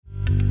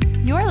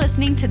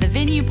listening to the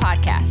Venue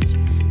podcast.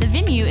 The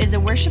Venue is a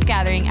worship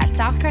gathering at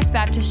Southcrest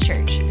Baptist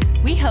Church.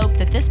 We hope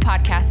that this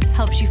podcast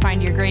helps you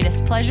find your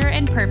greatest pleasure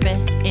and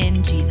purpose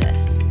in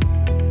Jesus.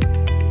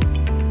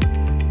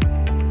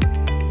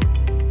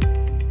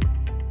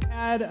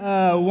 Had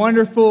a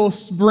wonderful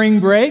spring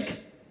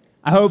break.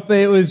 I hope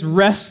it was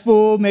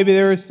restful. Maybe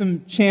there were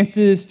some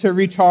chances to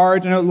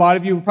recharge. I know a lot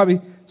of you were probably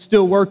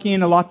still working,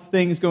 lots of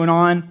things going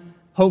on.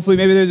 Hopefully,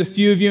 maybe there's a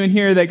few of you in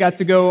here that got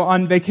to go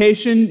on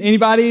vacation.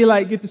 Anybody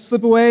get to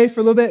slip away for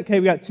a little bit? Okay,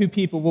 we got 2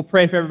 people. We'll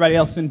pray for everybody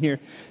else in here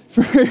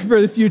for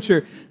the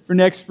future, for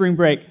next spring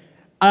break.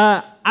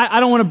 I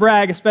don't want to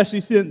brag,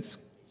 especially since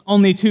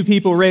only 2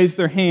 people raised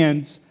their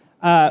hands.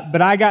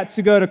 But I got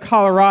to go to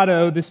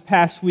Colorado this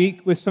past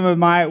week with some of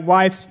my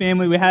wife's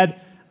family. We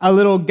had a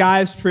little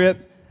guys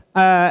trip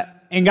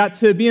and got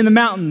to be in the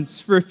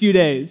mountains for a few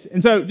days.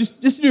 And so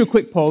just to do a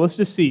quick poll, let's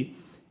just see.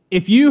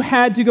 If you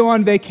had to go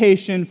on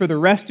vacation for the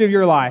rest of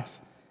your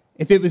life,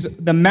 if it was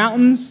the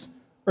mountains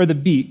or the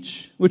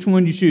beach, which one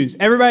would you choose?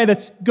 Everybody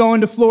that's going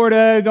to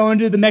Florida, going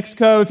to the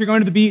Mexico, if you're going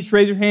to the beach,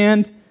 raise your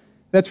hand.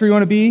 That's where you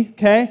want to be,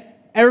 okay?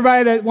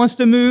 Everybody that wants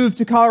to move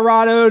to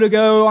Colorado to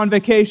go on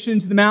vacation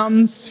to the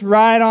mountains,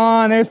 right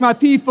on, there's my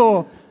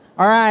people.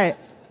 All right.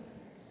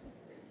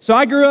 So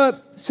I grew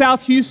up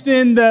South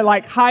Houston. The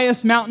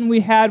highest mountain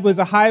we had was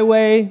a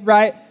highway,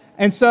 right?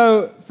 And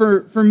so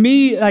for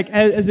me,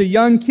 as a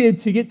young kid,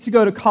 to get to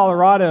go to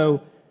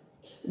Colorado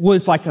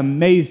was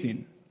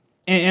amazing.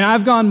 And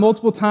I've gone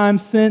multiple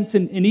times since,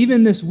 and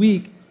even this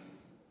week,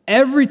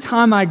 every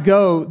time I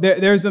go,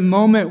 there's a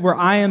moment where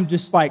I am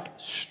just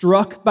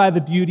struck by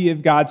the beauty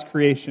of God's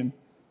creation.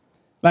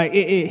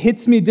 It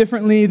hits me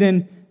differently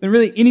than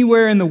really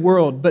anywhere in the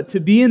world. But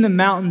to be in the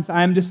mountains,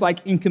 I'm just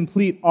in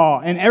complete awe.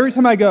 And every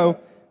time I go,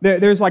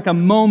 there's a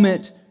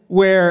moment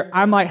where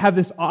I'm have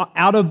this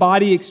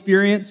out-of-body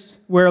experience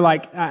where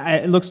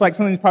it looks like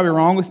something's probably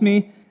wrong with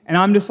me, and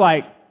I'm just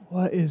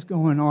what is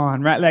going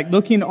on, right?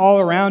 Looking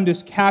all around,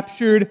 just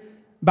captured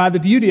by the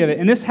beauty of it.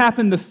 And this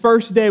happened the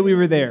first day we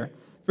were there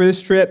for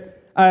this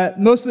trip.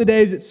 Most of the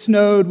days it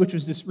snowed, which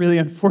was just really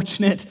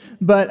unfortunate,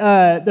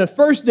 but the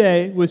first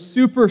day was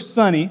super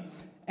sunny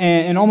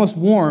and almost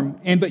warm,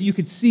 but you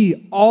could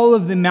see all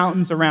of the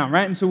mountains around,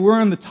 right? And so we're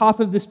on the top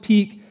of this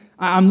peak.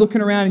 I'm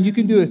looking around, and you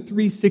can do a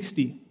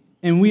 360.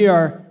 And we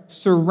are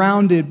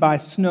surrounded by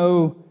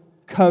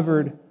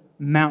snow-covered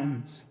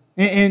mountains.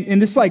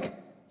 And this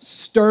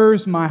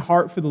stirs my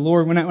heart for the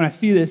Lord when I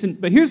see this.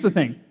 But here's the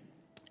thing.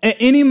 At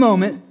any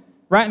moment,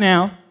 right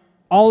now,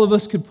 all of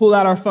us could pull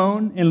out our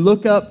phone and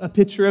look up a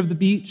picture of the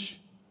beach.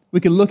 We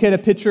could look at a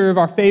picture of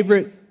our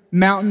favorite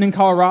mountain in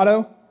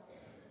Colorado.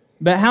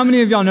 But how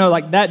many of y'all know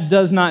that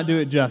does not do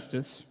it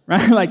justice,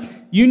 right?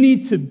 You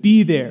need to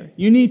be there.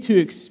 You need to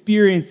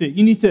experience it.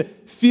 You need to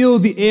feel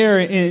the air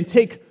and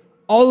take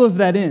all of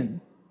that in.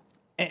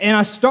 And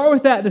I start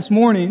with that this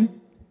morning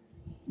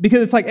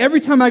because it's every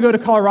time I go to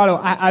Colorado,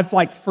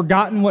 I've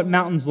forgotten what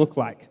mountains look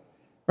like,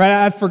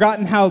 right? I've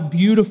forgotten how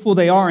beautiful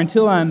they are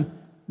until I'm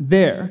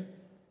there.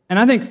 And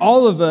I think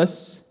all of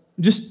us,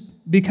 just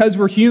because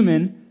we're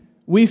human,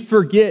 we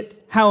forget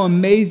how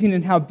amazing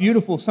and how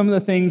beautiful some of the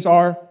things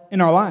are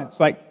in our lives.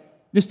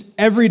 Just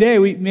every day,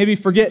 we maybe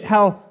forget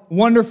how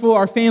wonderful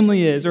our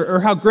family is, or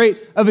how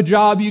great of a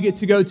job you get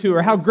to go to,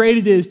 or how great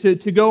it is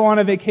to go on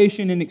a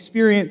vacation and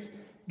experience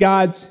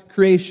God's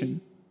creation.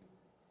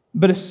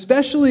 But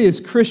especially as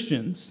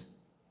Christians,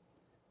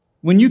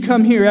 when you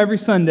come here every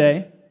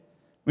Sunday,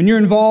 when you're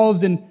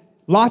involved in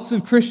lots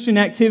of Christian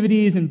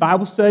activities and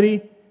Bible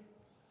study,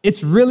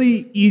 it's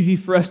really easy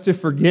for us to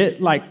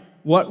forget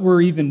what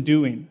we're even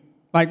doing.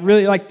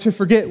 Really to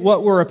forget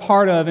what we're a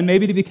part of, and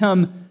maybe to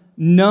become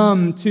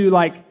numb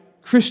to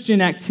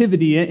Christian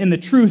activity and the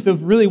truth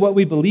of really what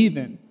we believe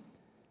in.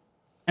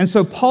 And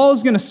so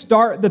Paul's going to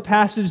start the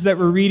passage that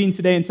we're reading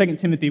today in 2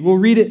 Timothy. We'll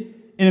read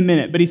it in a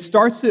minute, but he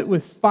starts it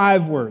with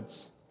 5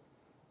 words.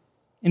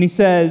 And he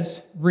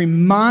says,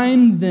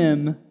 remind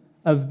them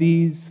of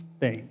these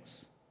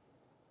things.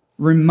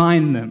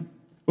 Remind them.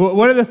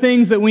 What are the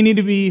things that we need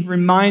to be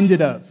reminded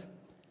of?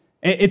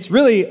 It's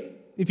really,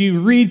 if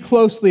you read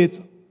closely, it's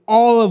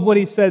all of what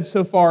he said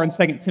so far in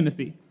 2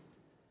 Timothy.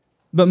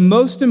 But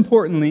most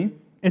importantly,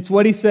 it's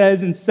what he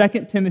says in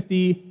 2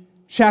 Timothy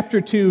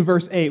chapter 2,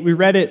 verse 8. We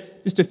read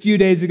it just a few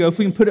days ago. If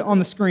we can put it on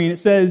the screen, it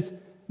says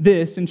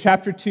this in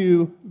chapter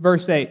 2,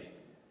 verse 8.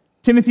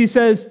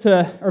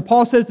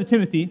 Paul says to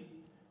Timothy,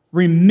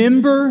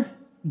 remember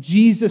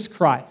Jesus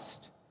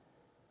Christ,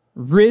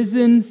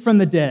 risen from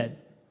the dead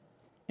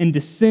and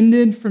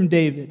descended from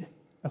David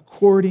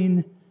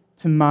according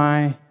to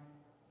my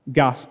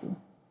gospel.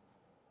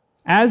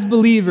 As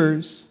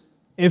believers,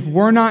 if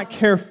we're not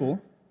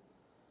careful,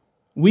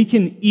 we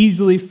can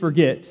easily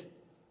forget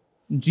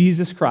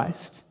Jesus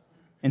Christ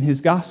and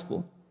his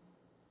gospel.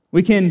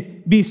 We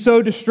can be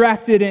so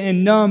distracted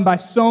and numb by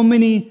so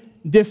many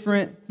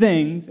different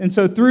things. And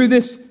so through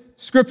this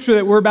scripture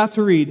that we're about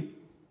to read,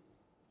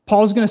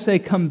 Paul's going to say,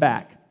 come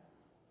back.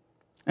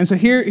 And so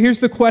here's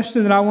the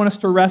question that I want us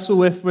to wrestle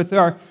with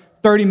our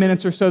 30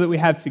 minutes or so that we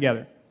have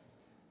together.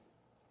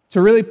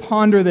 to really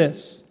ponder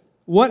this.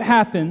 What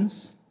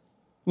happens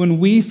when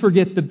we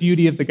forget the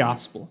beauty of the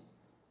gospel?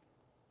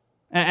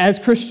 As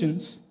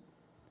Christians,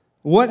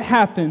 what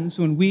happens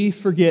when we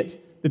forget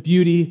the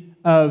beauty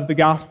of the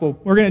gospel?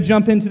 We're going to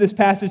jump into this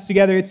passage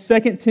together. It's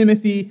 2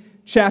 Timothy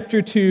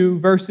chapter 2,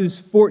 verses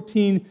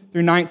 14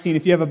 through 19.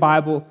 If you have a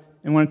Bible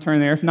and want to turn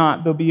there. If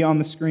not, they'll be on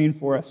the screen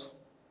for us.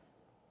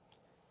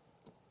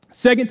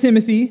 2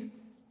 Timothy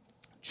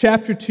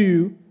chapter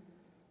 2,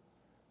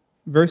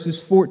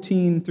 verses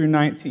 14 through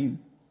 19.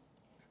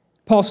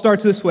 Paul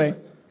starts this way.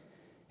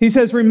 He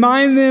says,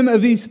 "Remind them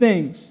of these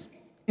things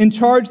and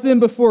charge them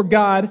before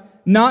God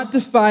not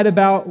to fight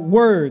about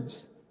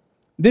words.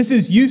 This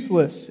is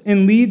useless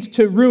and leads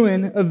to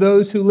ruin of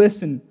those who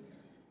listen.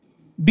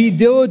 Be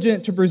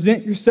diligent to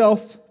present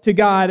yourself to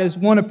God as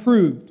one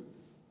approved,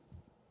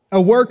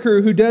 a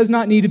worker who does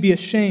not need to be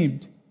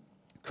ashamed,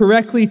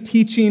 correctly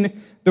teaching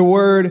the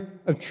word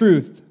of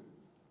truth.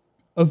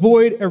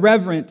 Avoid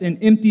irreverent and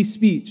empty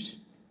speech,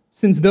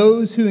 since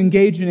those who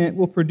engage in it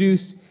will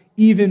produce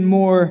even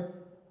more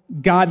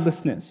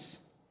godlessness."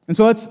 And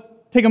so let's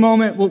take a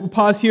moment, we'll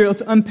pause here,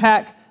 let's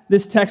unpack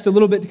this text a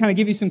little bit to kind of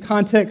give you some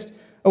context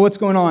of what's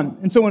going on.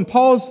 And so when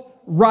Paul's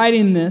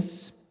writing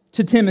this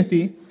to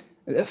Timothy,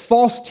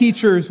 false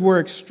teachers were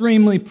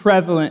extremely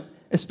prevalent,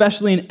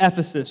 especially in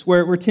Ephesus,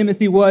 where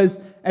Timothy was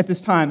at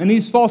this time. And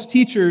these false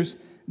teachers,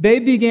 they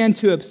began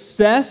to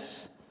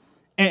obsess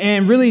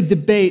and really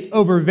debate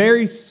over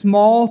very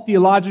small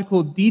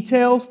theological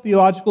details,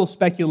 theological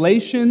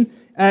speculation.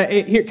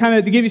 Here, kind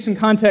of to give you some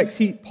context,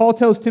 Paul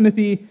tells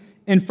Timothy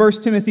in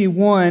 1 Timothy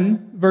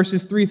 1,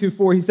 verses 3 through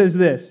 4, he says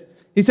this.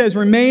 He says,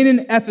 "Remain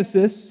in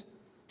Ephesus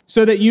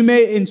so that you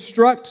may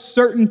instruct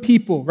certain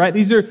people," right?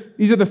 These are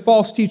the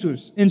false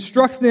teachers.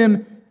 "Instruct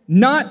them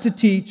not to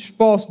teach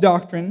false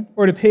doctrine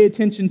or to pay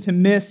attention to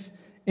myths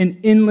and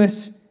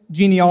endless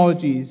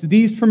genealogies.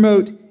 These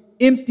promote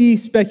empty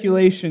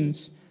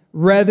speculations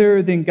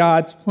rather than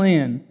God's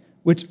plan,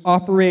 which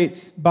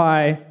operates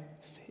by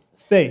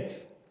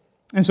faith."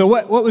 And so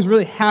what was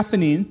really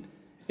happening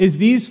is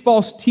these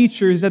false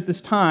teachers at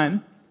this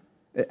time,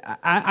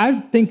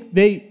 I think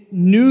they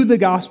knew the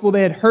gospel,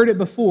 they had heard it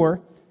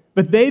before,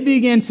 but they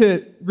began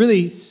to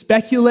really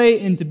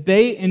speculate and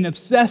debate and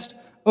obsessed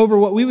over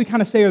what we would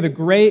kind of say are the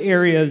gray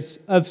areas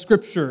of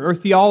Scripture or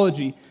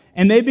theology.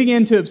 And they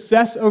began to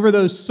obsess over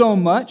those so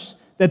much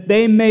that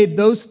they made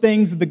those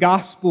things the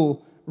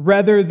gospel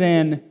rather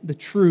than the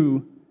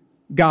true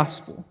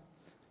gospel.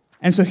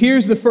 And so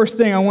here's the first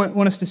thing I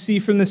want us to see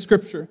from this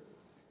Scripture,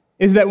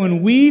 is that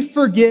when we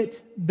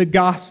forget the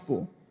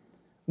gospel,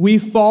 we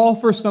fall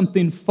for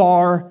something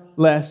far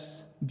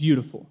less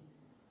beautiful.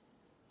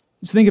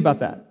 Just think about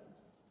that.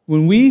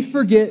 When we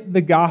forget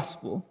the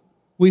gospel,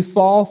 we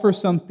fall for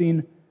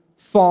something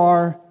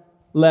far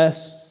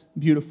less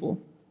beautiful.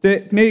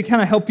 To maybe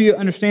kind of help you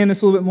understand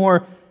this a little bit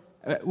more,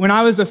 when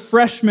I was a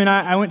freshman,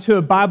 I went to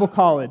a Bible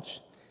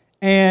college.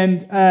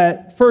 And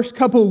first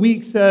couple of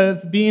weeks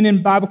of being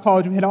in Bible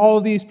college, we had all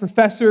of these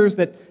professors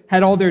that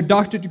had all their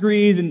doctorate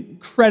degrees and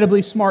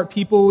incredibly smart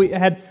people.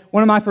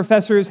 One of my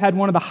professors had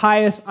one of the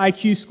highest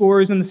IQ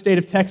scores in the state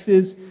of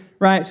Texas,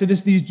 right? So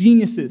just these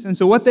geniuses. And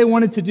so what they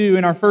wanted to do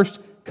in our first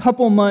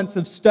couple months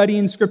of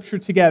studying Scripture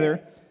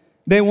together,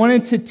 they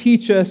wanted to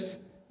teach us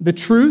the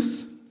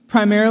truth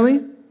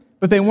primarily,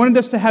 but they wanted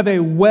us to have a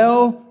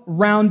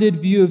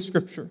well-rounded view of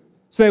Scripture.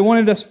 So they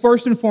wanted us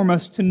first and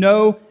foremost to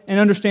know and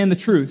understand the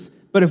truth.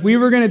 But if we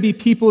were going to be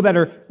people that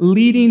are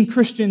leading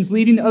Christians,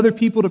 leading other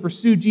people to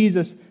pursue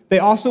Jesus, they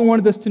also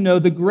wanted us to know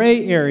the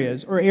gray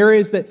areas, or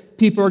areas that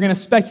people are going to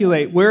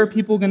speculate. Where are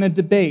people going to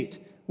debate?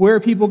 Where are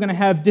people going to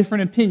have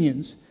different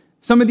opinions?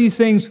 Some of these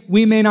things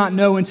we may not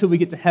know until we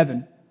get to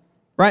heaven,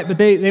 right? But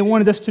they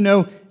wanted us to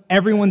know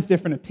everyone's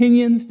different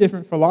opinions,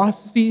 different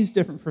philosophies,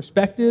 different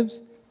perspectives.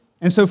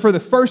 And so for the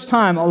first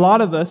time, a lot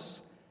of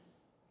us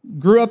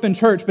grew up in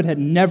church but had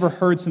never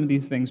heard some of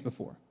these things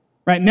before,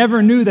 right?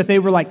 Never knew that they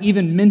were like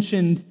even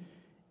mentioned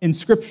in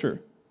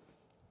Scripture.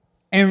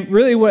 And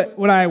really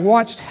what I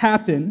watched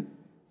happen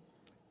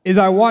is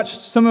I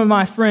watched some of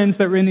my friends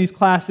that were in these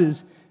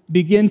classes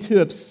begin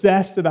to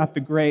obsess about the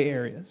gray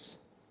areas.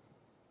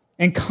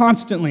 And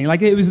constantly,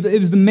 like it was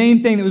the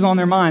main thing that was on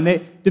their mind.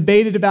 They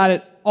debated about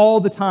it all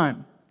the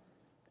time.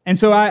 And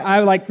so I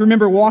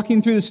remember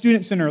walking through the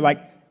student center,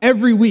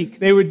 every week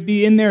they would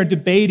be in there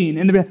debating,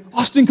 and they'd be like,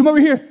 "Austin, come over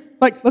here.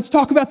 Let's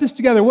talk about this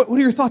together. What are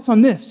your thoughts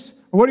on this?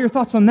 Or what are your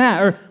thoughts on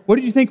that? Or what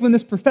did you think when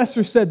this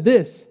professor said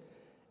this?"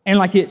 And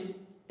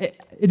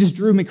it just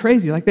drove me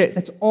crazy.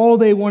 That's all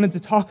they wanted to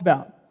talk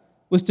about,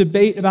 was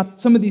debate about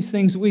some of these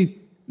things that we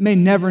may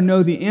never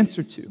know the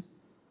answer to.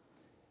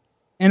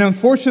 And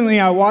unfortunately,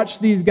 I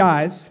watched these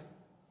guys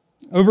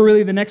over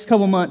really the next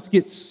couple months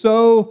get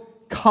so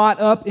caught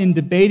up in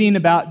debating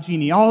about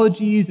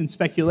genealogies and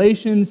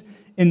speculations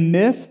and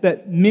myths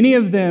that many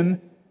of them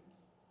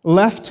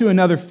left to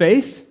another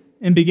faith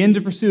and began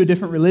to pursue a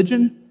different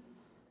religion.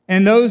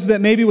 And those that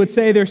maybe would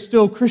say they're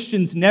still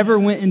Christians never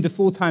went into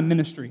full-time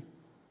ministry,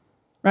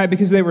 right?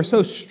 Because they were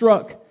so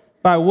struck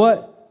by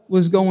what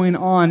was going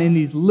on in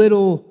these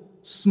little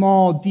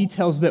small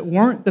details that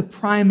weren't the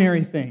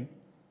primary thing.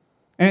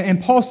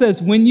 And Paul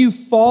says, when you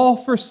fall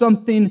for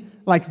something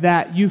like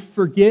that, you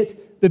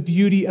forget the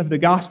beauty of the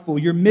gospel.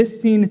 You're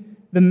missing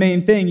the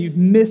main thing. You've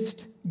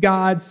missed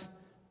God's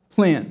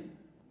plan.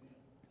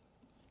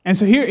 And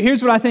so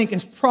here's what I think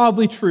is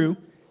probably true.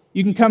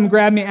 You can come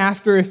grab me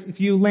after if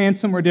you land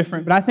somewhere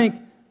different. But I think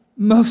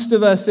most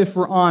of us, if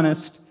we're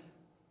honest,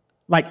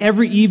 like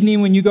every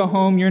evening when you go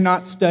home, you're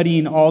not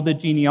studying all the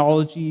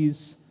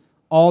genealogies,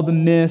 all the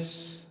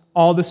myths,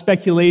 all the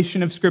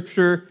speculation of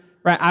Scripture,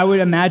 right? I would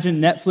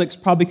imagine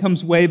Netflix probably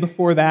comes way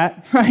before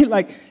that, right?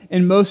 Like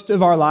in most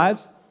of our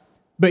lives.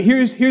 But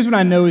here's what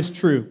I know is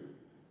true,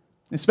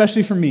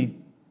 especially for me.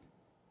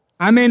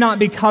 I may not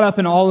be caught up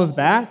in all of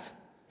that,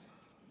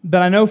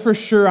 but I know for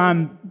sure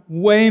I'm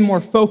way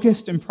more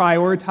focused and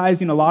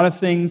prioritizing a lot of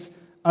things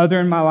other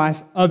in my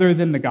life other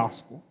than the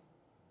gospel,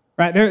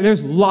 right?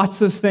 There's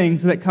lots of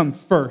things that come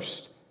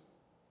first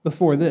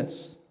before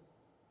this.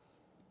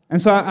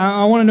 And so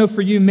I want to know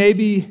for you,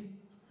 maybe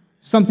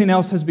something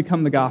else has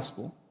become the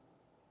gospel.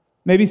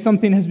 Maybe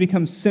something has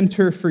become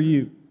center for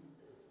you.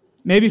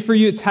 Maybe for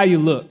you, it's how you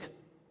look,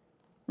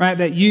 right?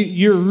 That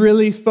you're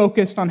really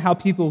focused on how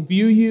people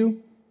view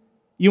you.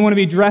 You want to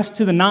be dressed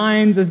to the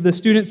nines, as the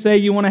students say.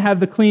 You want to have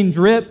the clean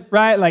drip,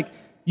 right? Like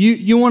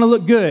you want to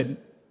look good.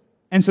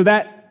 And so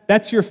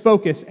that's your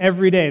focus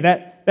every day.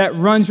 That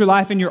runs your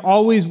life, and you're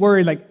always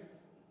worried, like,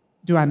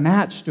 do I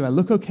match? Do I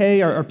look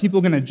okay? Are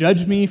people going to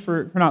judge me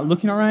for not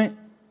looking all right?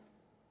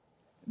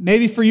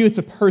 Maybe for you, it's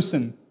a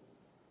person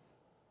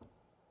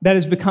that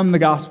has become the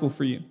gospel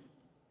for you.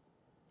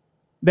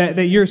 That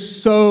you're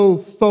so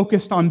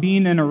focused on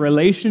being in a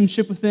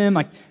relationship with them,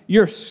 like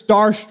you're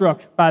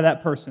starstruck by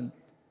that person.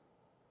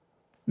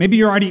 Maybe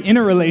you're already in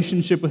a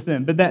relationship with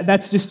them, but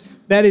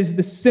that is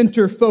the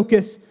center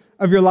focus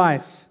of your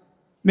life.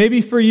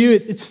 Maybe for you,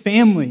 it's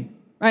family,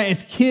 right?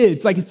 It's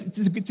kids, like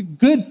it's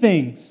good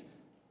things.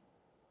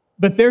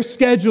 But their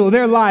schedule,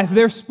 their life,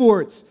 their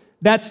sports,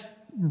 that's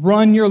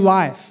run your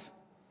life.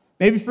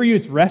 Maybe for you,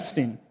 it's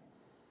resting.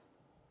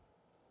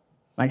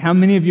 Like how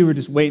many of you were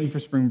just waiting for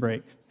spring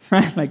break,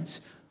 right? Like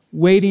just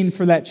waiting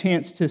for that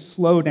chance to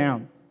slow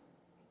down.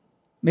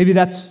 Maybe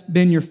that's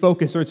been your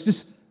focus, or it's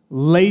just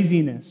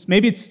laziness.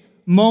 Maybe it's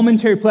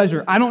momentary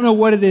pleasure. I don't know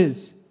what it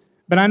is,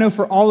 but I know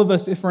for all of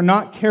us, if we're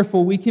not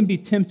careful, we can be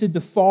tempted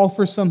to fall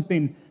for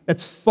something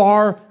that's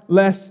far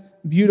less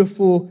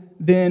beautiful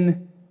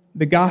than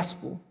the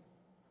gospel.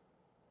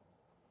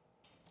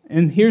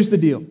 And here's the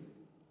deal.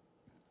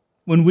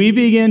 When we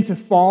begin to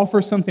fall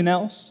for something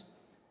else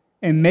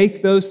and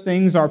make those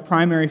things our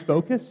primary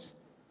focus,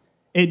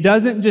 it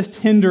doesn't just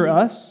hinder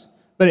us,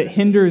 but it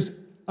hinders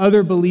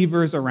other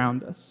believers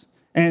around us.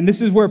 And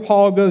this is where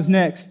Paul goes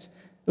next.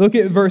 Look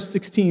at verse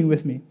 16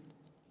 with me.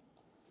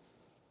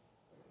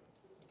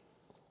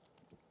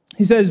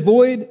 He says,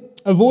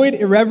 avoid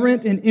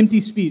irreverent and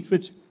empty speech,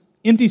 which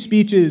empty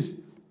speech is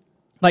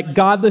like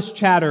godless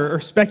chatter or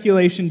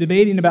speculation,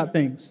 debating about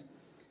things,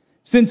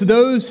 since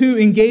those who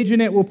engage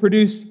in it will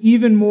produce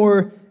even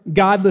more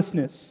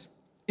godlessness.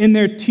 In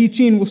their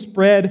teaching will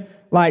spread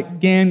like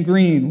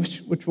gangrene,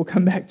 which we'll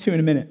come back to in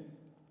a minute.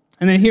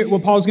 And then here,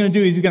 what Paul's going to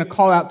do is he's going to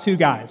call out two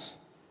guys.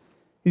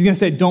 He's going to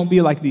say, don't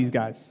be like these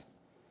guys.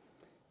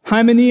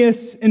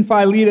 Hymenaeus and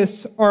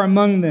Philetus are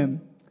among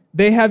them.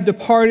 They have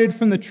departed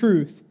from the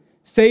truth,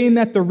 saying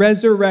that the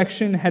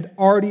resurrection had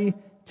already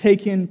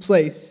taken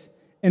place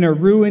and are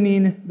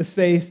ruining the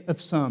faith of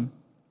some.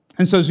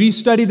 And so as we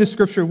study the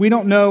scripture, we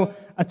don't know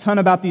a ton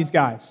about these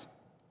guys,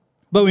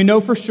 but we know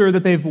for sure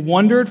that they've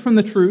wandered from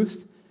the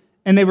truth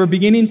and they were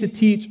beginning to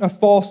teach a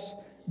false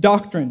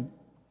doctrine.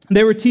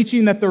 They were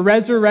teaching that the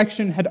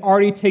resurrection had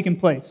already taken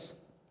place.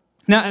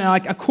 Now,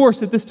 like, of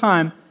course, at this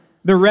time,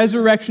 the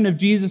resurrection of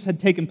Jesus had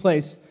taken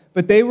place,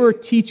 but they were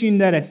teaching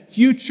that a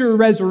future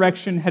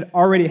resurrection had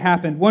already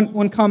happened.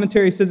 One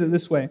commentary says it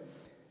this way. It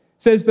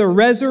says the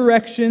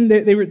resurrection,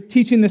 they were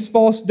teaching this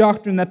false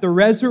doctrine that the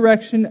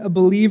resurrection of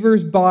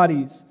believers'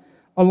 bodies,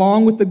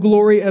 along with the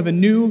glory of a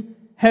new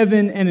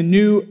heaven and a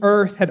new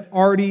earth, had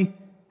already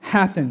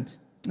happened.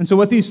 And so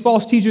what these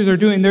false teachers are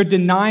doing, they're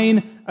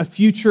denying a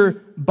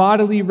future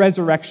bodily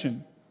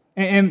resurrection.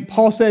 And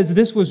Paul says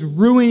this was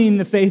ruining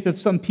the faith of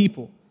some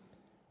people,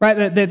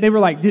 right? That they were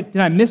like, did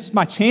I miss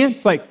my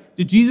chance? Like,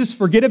 did Jesus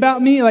forget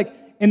about me? Like,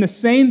 and the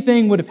same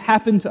thing would have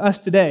happened to us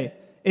today.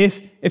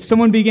 If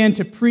someone began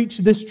to preach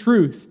this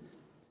truth,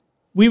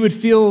 we would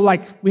feel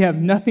like we have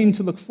nothing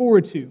to look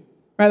forward to,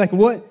 right? Like,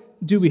 what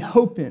do we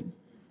hope in?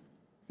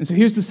 And so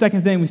here's the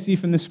second thing we see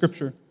from this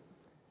scripture,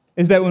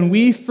 is that when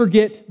we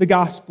forget the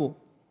gospel,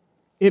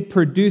 it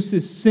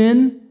produces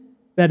sin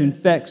that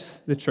infects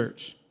the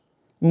church.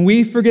 When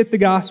we forget the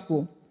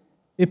gospel,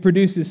 it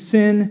produces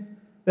sin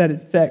that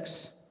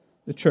infects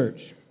the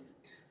church.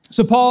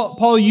 So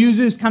Paul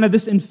uses kind of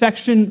this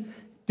infection.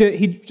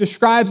 He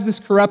describes this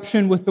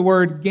corruption with the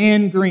word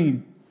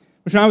gangrene,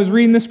 which when I was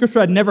reading this scripture,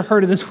 I'd never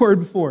heard of this word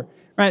before.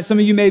 Right? Some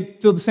of you may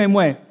feel the same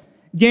way.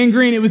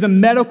 Gangrene, it was a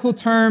medical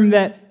term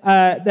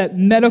that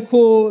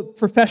medical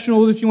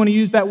professionals, if you want to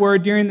use that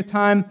word, during the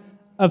time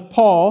of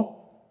Paul,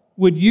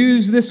 would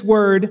use this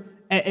word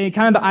and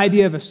kind of the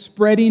idea of a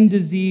spreading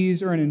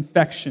disease or an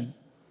infection.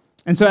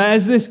 And so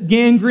as this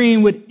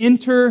gangrene would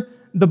enter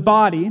the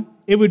body,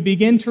 it would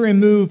begin to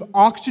remove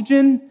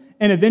oxygen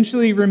and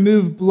eventually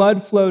remove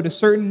blood flow to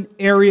certain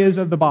areas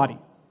of the body.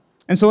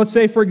 And so let's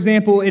say, for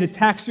example, it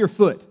attacks your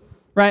foot,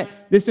 right?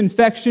 This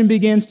infection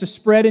begins to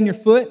spread in your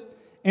foot,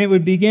 and it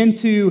would begin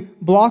to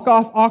block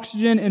off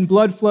oxygen and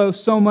blood flow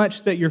so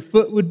much that your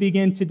foot would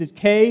begin to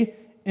decay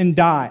and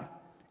die.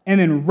 And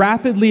then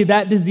rapidly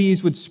that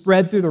disease would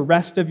spread through the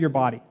rest of your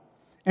body.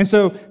 And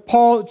so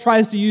Paul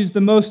tries to use the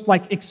most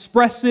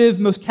expressive,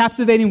 most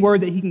captivating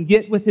word that he can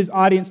get with his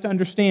audience to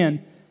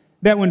understand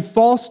that when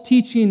false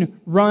teaching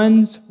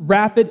runs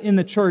rapid in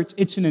the church,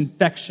 it's an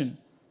infection.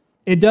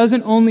 It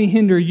doesn't only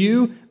hinder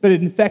you, but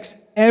it infects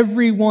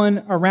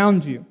everyone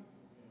around you.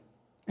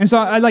 And so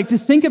I'd like to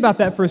think about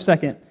that for a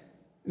second.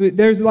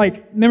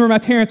 Remember my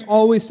parents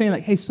always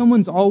saying hey,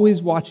 someone's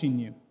always watching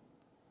you,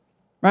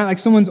 right?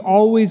 Someone's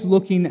always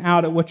looking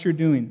out at what you're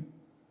doing.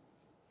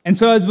 And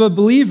so as a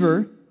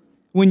believer,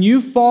 when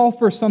you fall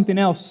for something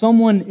else,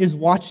 someone is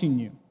watching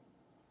you.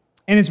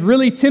 And it's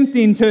really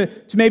tempting to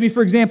maybe,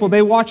 for example,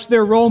 they watch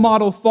their role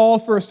model fall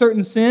for a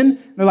certain sin.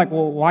 And they're like,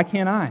 well, why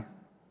can't I?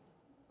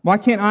 Why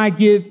can't I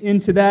give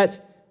into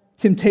that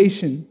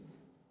temptation?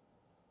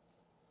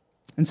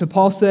 And so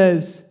Paul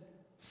says,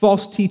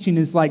 false teaching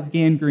is like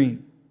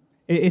gangrene.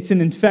 It's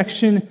an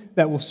infection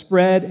that will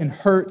spread and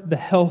hurt the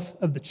health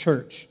of the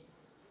church.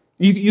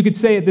 You could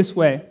say it this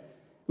way.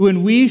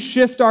 When we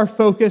shift our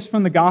focus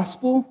from the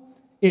gospel,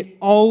 it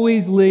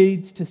always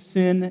leads to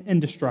sin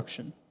and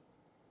destruction.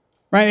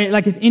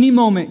 Right? If any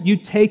moment you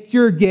take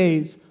your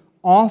gaze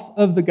off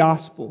of the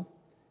gospel,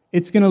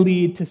 it's going to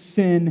lead to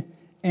sin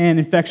and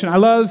infection. I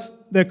love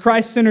the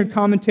Christ-centered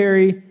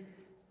commentary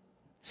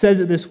says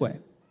it this way.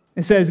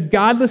 It says,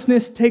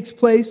 godlessness takes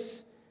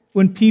place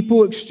when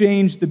people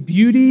exchange the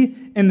beauty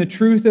and the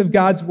truth of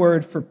God's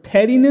word for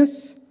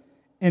pettiness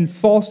and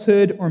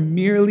falsehood or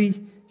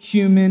merely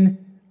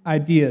human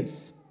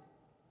ideas.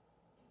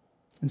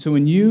 And so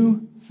when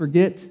you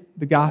forget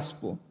the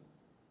gospel,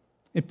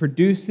 it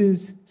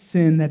produces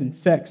sin that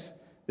infects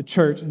the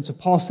church. And so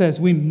Paul says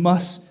we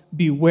must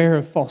beware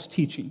of false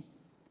teaching.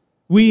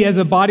 We as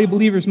a body of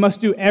believers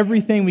must do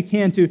everything we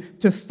can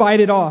to fight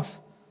it off,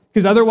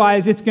 because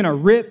otherwise it's going to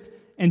rip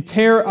and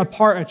tear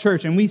apart a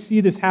church. And we see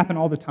this happen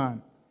all the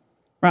time.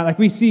 Right?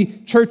 We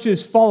see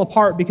churches fall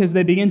apart because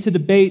they begin to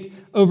debate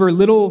over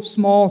little,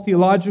 small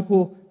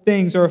theological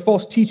things or a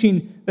false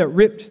teaching that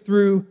ripped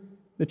through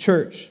the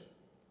church.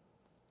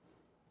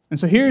 And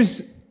so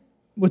here's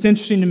what's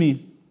interesting to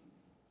me.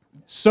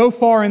 So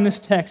far in this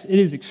text, it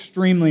is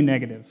extremely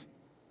negative.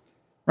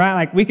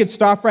 Right? We could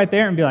stop right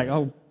there and be like,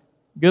 oh,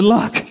 good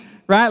luck.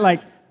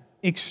 Right?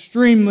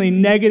 Extremely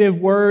negative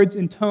words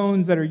and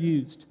tones that are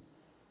used.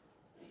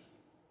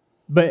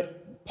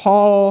 But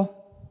Paul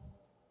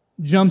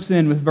jumps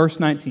in with verse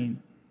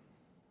 19.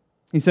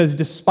 He says,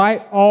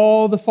 despite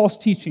all the false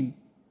teaching,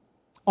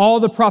 all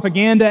the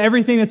propaganda,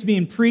 everything that's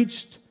being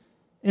preached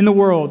in the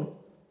world,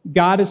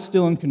 God is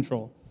still in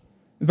control.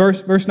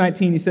 Verse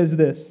 19, he says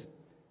this,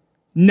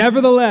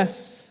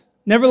 Nevertheless,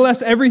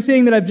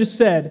 everything that I've just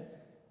said,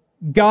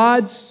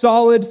 God's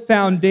solid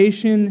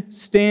foundation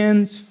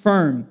stands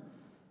firm,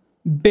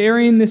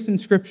 bearing this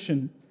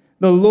inscription,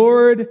 the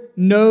Lord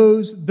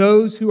knows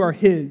those who are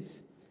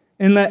His,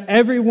 and let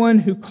everyone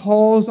who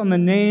calls on the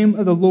name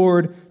of the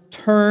Lord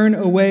turn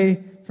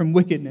away from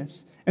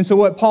wickedness. And so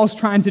what Paul's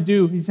trying to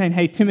do, he's saying,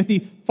 hey,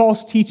 Timothy,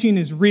 false teaching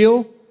is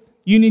real.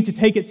 You need to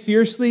take it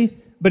seriously,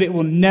 but it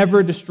will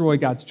never destroy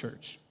God's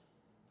church.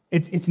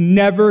 It's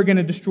never going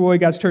to destroy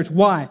God's church.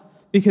 Why?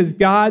 Because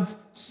God's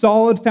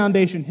solid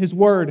foundation, His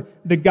word,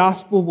 the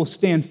gospel will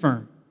stand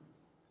firm.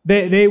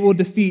 They will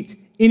defeat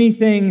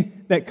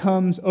anything that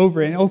comes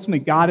over it. And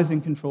ultimately, God is in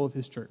control of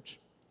His church.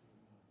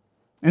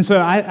 And so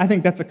I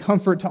think that's a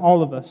comfort to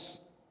all of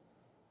us.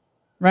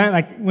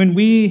 Right? When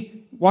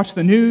we watch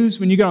the news,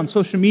 when you go on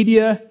social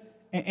media,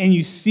 and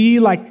you see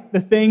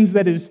the things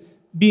that is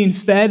being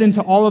fed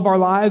into all of our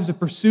lives, to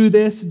pursue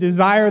this,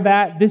 desire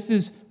that, this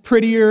is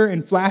prettier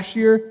and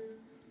flashier,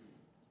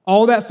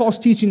 all that false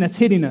teaching that's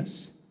hitting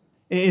us,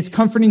 it's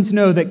comforting to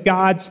know that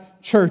God's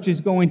church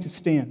is going to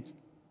stand.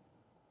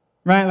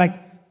 Right?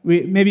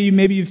 Maybe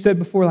you've said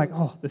before,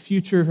 oh, the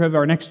future of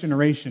our next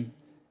generation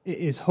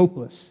is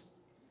hopeless.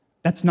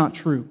 That's not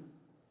true.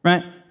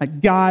 Right?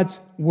 God's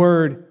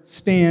word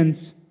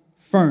stands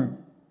firm.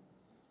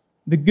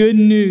 The good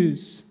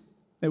news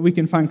that we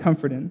can find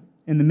comfort in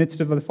the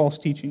midst of the false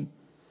teaching.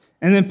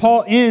 And then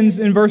Paul ends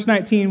in verse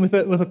 19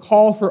 with a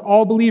call for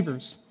all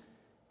believers.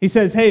 He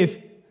says, hey, if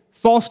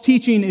false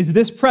teaching is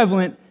this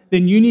prevalent,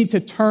 then you need to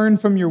turn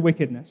from your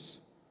wickedness.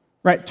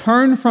 Right?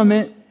 Turn from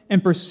it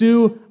and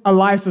pursue a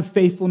life of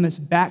faithfulness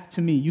back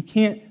to me. You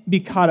can't be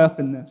caught up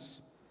in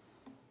this.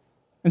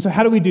 And so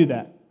how do we do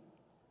that?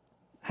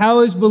 How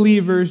as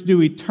believers do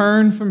we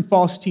turn from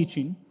false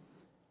teaching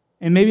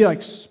and maybe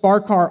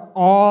spark our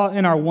awe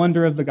and our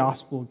wonder of the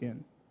gospel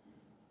again?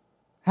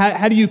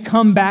 How do you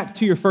come back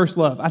to your first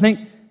love? I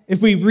think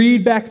if we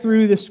read back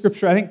through this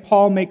scripture, I think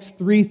Paul makes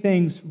three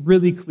things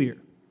really clear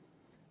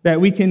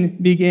that we can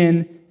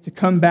begin to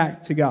come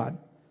back to God.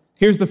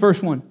 Here's the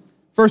first one.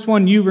 First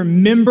one, you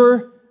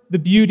remember the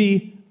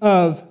beauty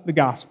of the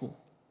gospel.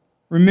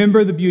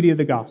 Remember the beauty of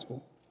the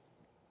gospel.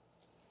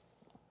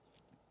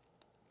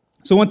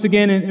 So once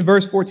again, in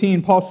verse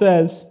 14, Paul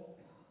says,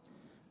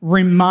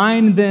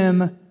 remind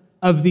them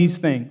of these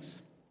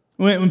things.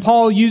 When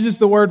Paul uses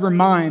the word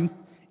remind,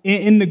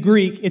 in the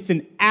Greek, it's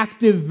an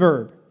active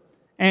verb.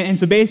 And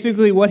so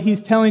basically what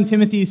he's telling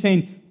Timothy, he's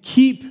saying,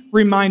 keep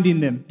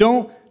reminding them.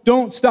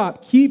 Don't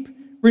stop. Keep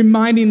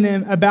reminding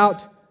them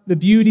about the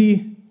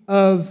beauty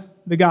of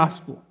the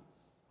gospel.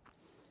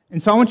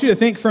 And so I want you to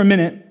think for a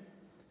minute,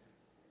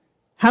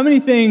 how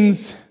many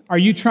things are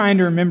you trying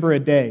to remember a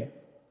day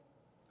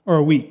or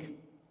a week?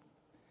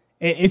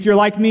 If you're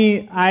like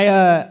me,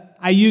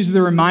 I use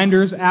the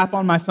reminders app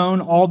on my phone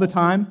all the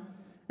time.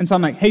 And so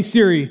I'm like, hey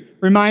Siri,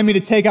 remind me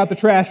to take out the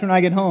trash when I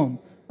get home.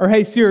 Or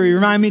hey Siri,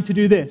 remind me to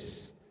do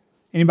this.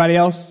 Anybody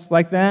else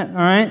like that? All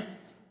right?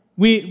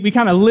 We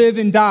kind of live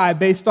and die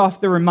based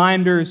off the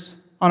reminders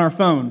on our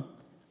phone.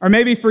 Or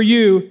maybe for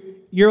you,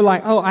 you're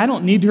like, oh, I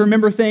don't need to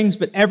remember things,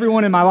 but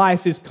everyone in my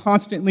life is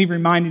constantly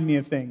reminding me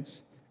of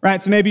things.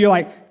 Right? So maybe you're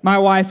like, my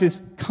wife is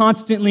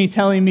constantly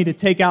telling me to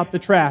take out the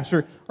trash,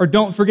 or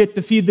don't forget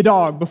to feed the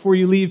dog before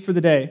you leave for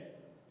the day.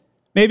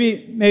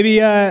 Maybe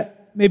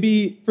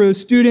for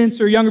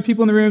students or younger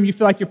people in the room, you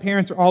feel like your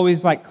parents are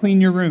always like,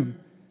 clean your room.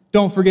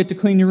 Don't forget to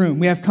clean your room.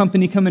 We have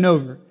company coming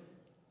over.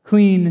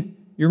 Clean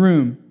your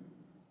room.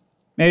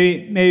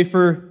 Maybe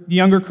for the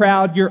younger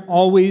crowd, you're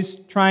always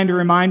trying to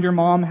remind your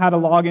mom how to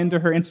log into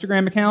her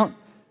Instagram account.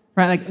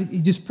 Right? Like,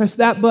 you just press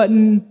that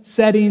button,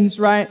 settings,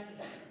 right?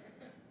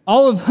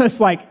 All of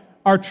us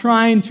are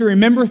trying to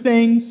remember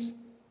things.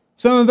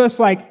 Some of us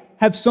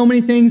have so many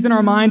things in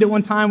our mind at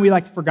one time we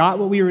forgot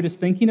what we were just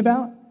thinking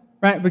about,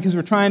 right? Because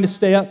we're trying to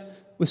stay up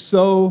with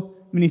so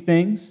many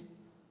things.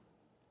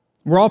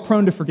 We're all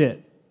prone to forget,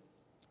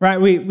 right?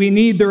 We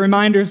need the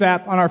reminders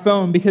app on our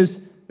phone because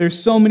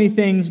there's so many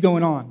things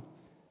going on.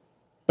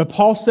 But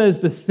Paul says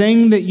the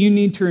thing that you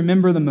need to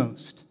remember the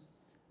most,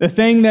 the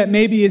thing that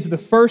maybe is the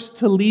first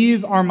to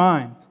leave our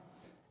mind,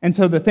 and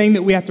so the thing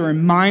that we have to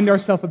remind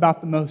ourselves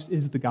about the most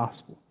is the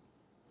gospel.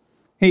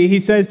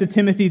 He says to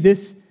Timothy,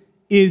 this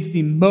is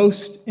the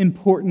most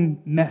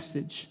important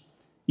message.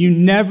 You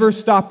never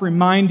stop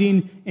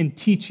reminding and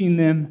teaching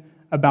them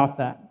about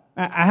that.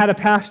 I had a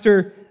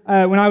pastor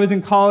when I was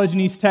in college in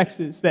East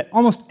Texas that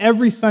almost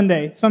every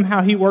Sunday,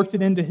 somehow he worked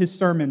it into his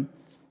sermon,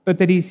 but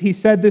that he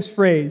said this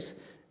phrase,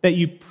 that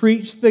you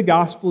preach the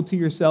gospel to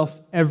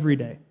yourself every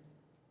day.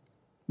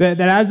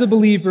 That as a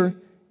believer,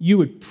 you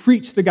would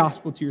preach the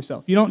gospel to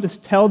yourself. You don't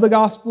just tell the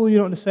gospel. You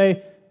don't just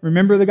say,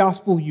 remember the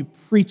gospel. You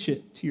preach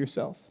it to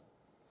yourself.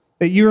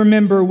 That you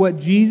remember what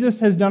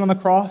Jesus has done on the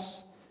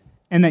cross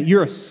and that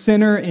you're a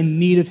sinner in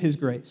need of his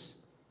grace.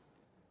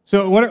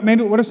 So what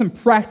are some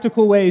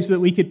practical ways that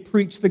we could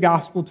preach the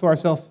gospel to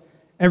ourselves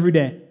every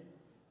day?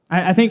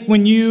 I think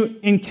when you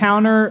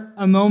encounter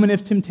a moment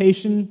of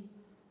temptation,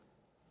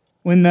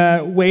 when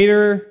the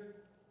waiter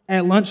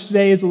at lunch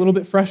today is a little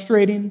bit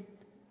frustrating,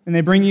 and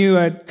they bring you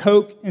a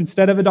Coke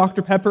instead of a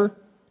Dr. Pepper,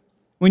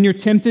 when you're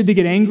tempted to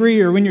get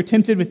angry or when you're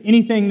tempted with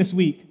anything this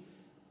week,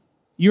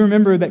 you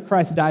remember that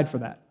Christ died for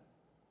that,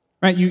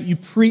 right? You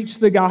preach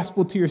the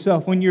gospel to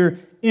yourself when you're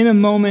in a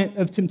moment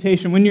of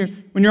temptation, when you're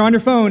on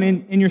your phone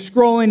and you're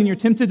scrolling and you're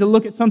tempted to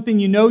look at something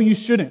you know you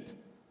shouldn't.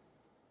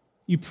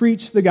 You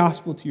preach the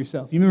gospel to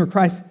yourself. You remember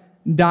Christ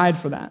died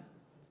for that.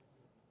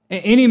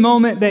 Any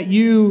moment that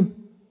you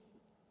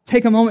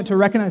take a moment to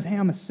recognize, hey,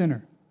 I'm a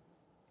sinner.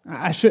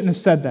 I shouldn't have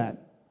said that.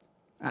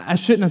 I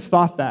shouldn't have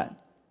thought that.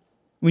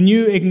 When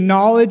you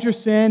acknowledge your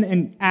sin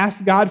and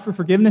ask God for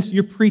forgiveness,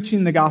 you're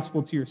preaching the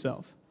gospel to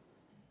yourself,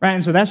 right?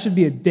 And so that should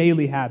be a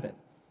daily habit,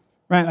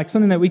 right? Like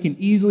something that we can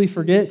easily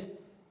forget,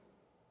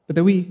 but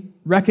that we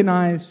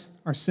recognize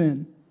our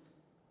sin.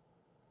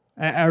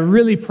 A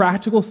really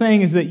practical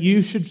thing is that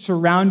you should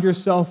surround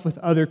yourself with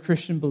other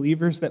Christian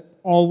believers that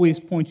always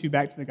point you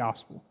back to the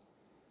gospel,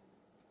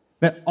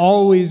 that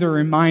always are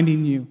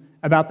reminding you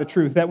about the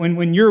truth, that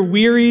when you're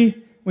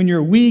weary, when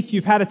you're weak,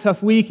 you've had a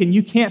tough week, and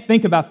you can't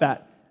think about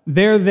that,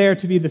 they're there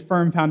to be the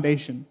firm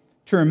foundation,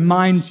 to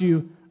remind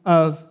you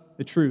of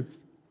the truth.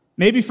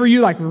 Maybe for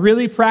you,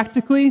 really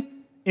practically,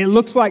 it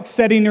looks like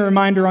setting a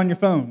reminder on your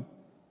phone.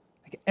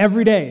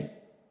 Every day,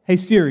 hey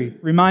Siri,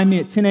 remind me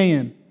at 10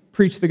 a.m.,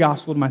 preach the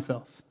gospel to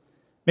myself.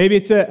 Maybe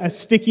it's a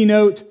sticky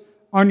note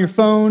on your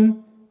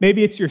phone.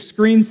 Maybe it's your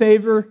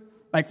screensaver.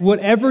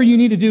 Whatever you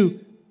need to do,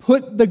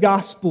 put the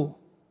gospel,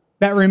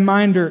 that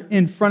reminder,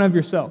 in front of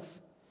yourself.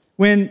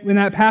 When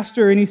that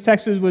pastor in East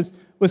Texas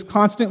was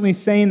constantly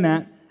saying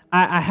that,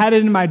 I had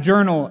it in my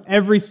journal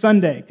every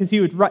Sunday because he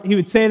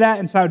would say that,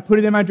 and so I would put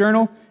it in my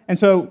journal. And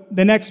so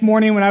the next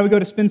morning when I would go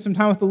to spend some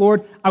time with the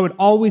Lord, I would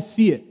always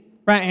see it,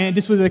 right? And it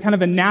just was a kind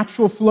of a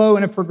natural flow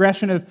and a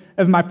progression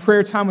of my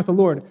prayer time with the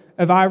Lord,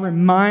 of I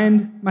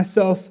remind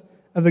myself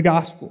of the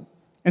gospel.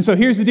 And so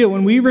here's the deal.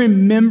 When we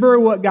remember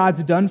what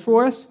God's done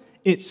for us,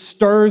 it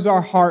stirs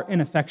our heart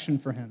and affection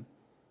for him.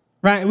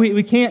 Right?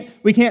 We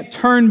can't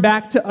turn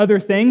back to other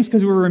things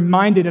because we're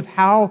reminded of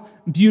how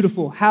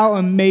beautiful, how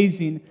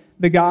amazing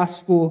the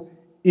gospel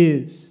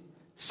is.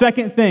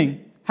 Second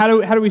thing, how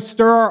do we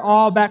stir our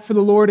awe back for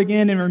the Lord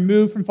again and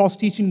remove from false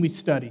teaching? We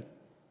study.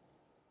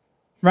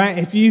 Right?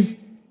 If you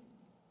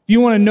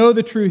want to know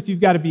the truth,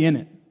 you've got to be in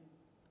it.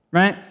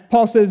 Right?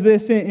 Paul says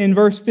this in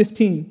verse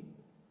 15.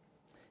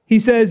 He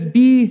says,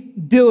 be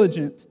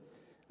diligent.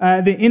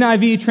 The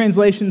NIV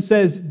translation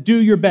says, do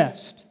your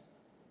best.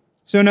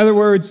 So in other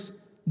words,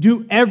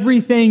 do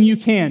everything you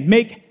can.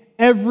 Make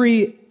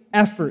every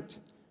effort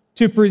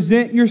to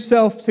present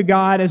yourself to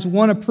God as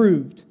one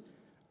approved,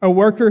 a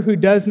worker who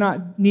does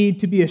not need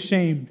to be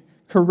ashamed,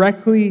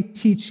 correctly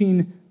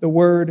teaching the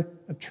word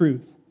of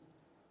truth.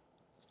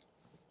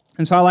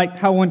 And so I like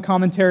how one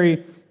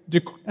commentary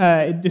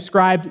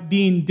described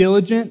being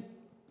diligent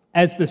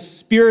as the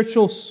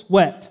spiritual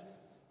sweat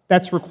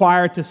that's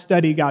required to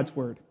study God's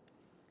word.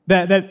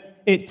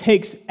 That it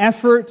takes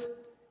effort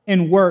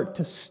and work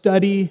to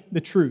study the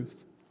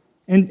truth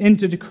and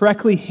to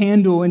correctly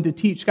handle and to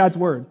teach God's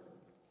word.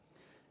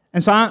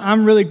 And so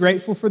I'm really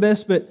grateful for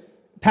this,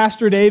 but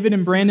Pastor David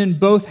and Brandon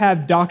both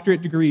have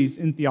doctorate degrees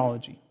in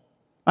theology.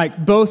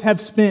 Like, both have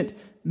spent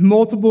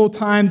multiple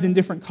times in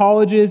different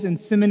colleges and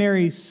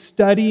seminaries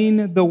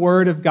studying the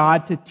word of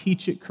God to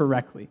teach it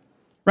correctly.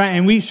 Right?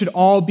 And we should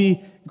all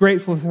be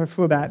grateful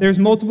for that. There's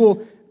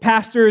multiple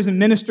pastors and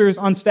ministers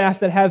on staff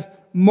that have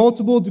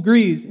multiple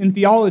degrees in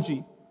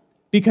theology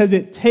because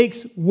it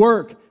takes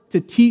work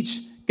to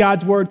teach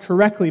God's word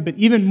correctly. But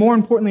even more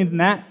importantly than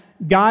that,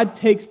 God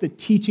takes the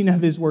teaching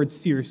of his word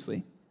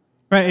seriously.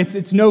 Right?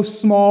 It's no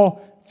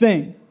small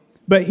thing.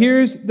 But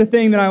here's the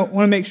thing that I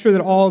want to make sure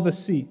that all of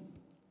us see.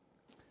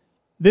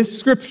 This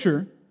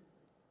scripture,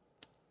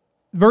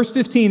 verse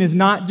 15, is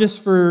not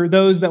just for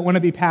those that want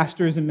to be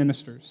pastors and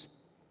ministers.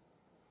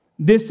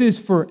 This is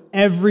for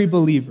every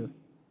believer.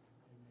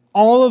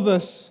 All of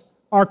us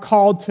are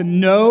called to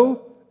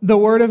know the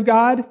word of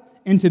God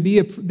and to be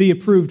the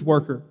approved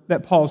worker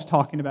that Paul's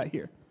talking about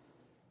here.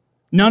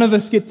 None of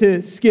us get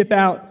to skip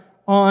out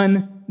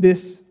on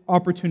this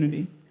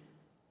opportunity.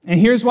 And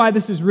here's why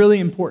this is really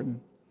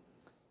important.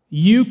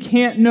 You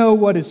can't know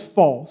what is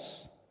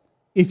false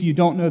if you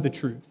don't know the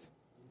truth.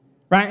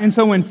 Right? And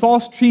so when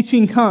false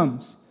teaching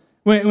comes,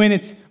 when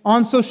it's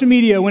on social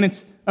media, when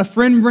it's a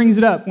friend brings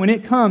it up, when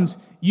it comes,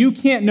 you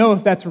can't know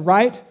if that's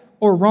right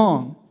or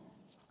wrong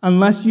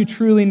unless you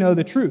truly know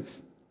the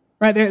truth.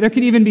 Right? There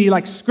could even be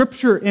like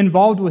scripture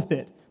involved with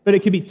it, but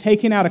it could be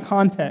taken out of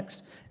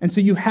context. And so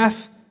you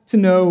have to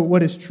know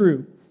what is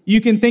true. You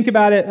can think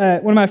about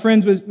it, one of my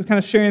friends was kind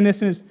of sharing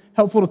this, and it's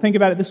helpful to think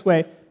about it this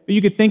way, but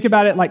you could think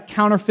about it like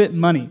counterfeit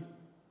money.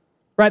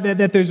 Right?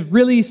 That there's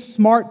really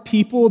smart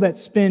people that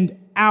spend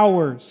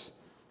hours,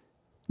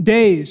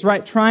 days,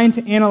 right, trying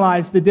to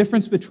analyze the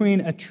difference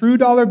between a true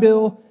dollar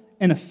bill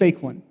and a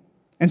fake one.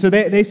 And so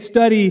they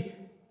study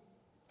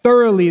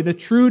thoroughly the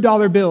true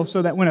dollar bill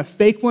so that when a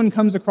fake one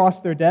comes across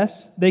their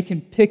desk, they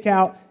can pick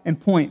out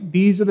and point,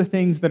 these are the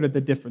things that are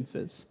the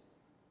differences.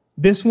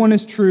 This one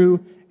is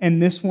true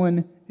and this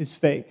one is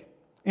fake.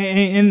 And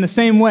in the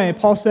same way,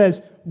 Paul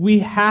says we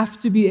have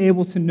to be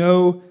able to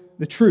know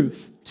the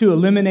truth to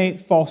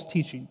eliminate false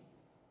teaching.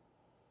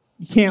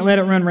 You can't let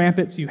it run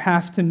rampant, so you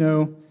have to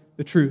know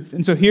the truth.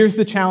 And so here's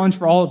the challenge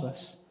for all of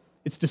us.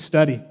 It's to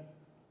study,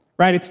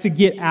 right? It's to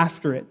get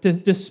after it,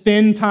 to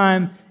spend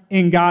time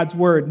in God's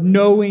word,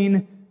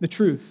 knowing the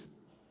truth.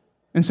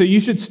 And so you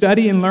should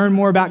study and learn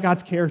more about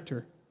God's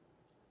character,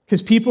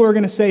 because people are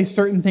going to say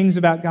certain things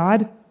about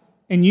God,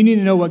 and you need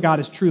to know what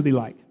God is truly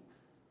like.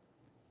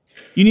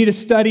 You need to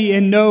study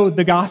and know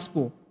the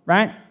gospel,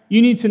 right?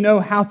 You need to know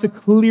how to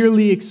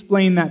clearly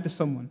explain that to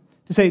someone,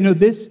 to say, no,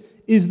 this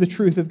is the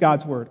truth of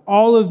God's word.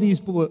 All of these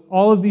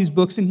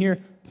books in here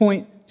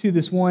point to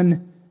this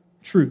one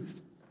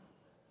truth.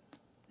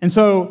 And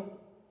so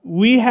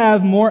we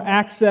have more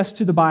access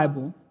to the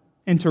Bible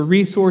and to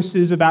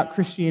resources about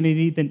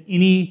Christianity than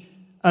any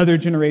other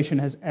generation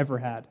has ever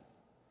had.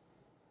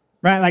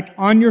 Right? Like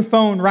on your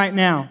phone right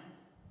now,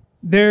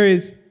 there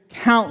is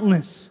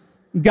countless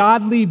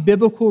godly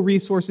biblical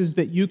resources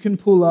that you can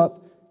pull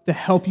up to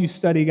help you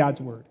study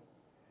God's word.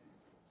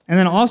 And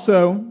then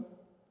also,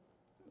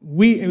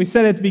 we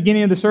said at the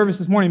beginning of the service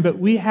this morning, but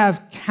we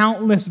have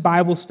countless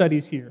Bible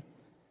studies here,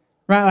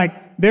 right?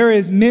 Like there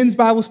is men's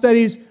Bible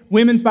studies,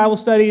 women's Bible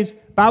studies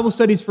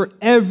for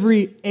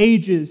every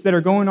ages that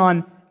are going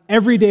on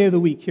every day of the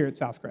week here at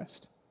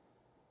Southcrest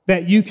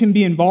that you can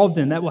be involved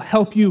in, that will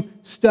help you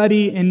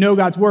study and know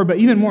God's word. But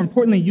even more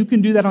importantly, you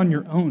can do that on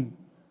your own,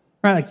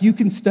 right? Like you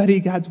can study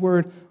God's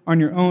word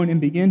on your own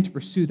and begin to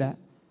pursue that.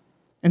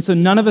 And so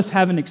none of us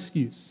have an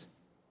excuse.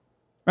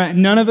 Right?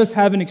 None of us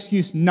have an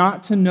excuse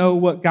not to know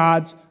what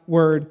God's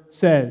word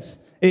says.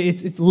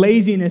 It's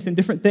laziness and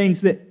different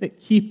things that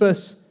keep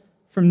us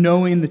from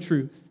knowing the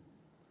truth.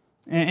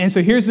 And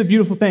so here's the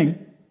beautiful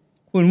thing.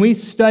 When we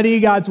study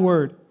God's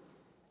word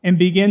and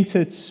begin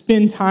to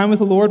spend time with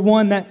the Lord,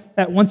 one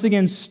that once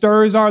again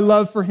stirs our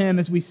love for him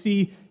as we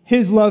see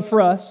his love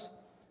for us,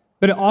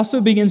 but it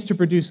also begins to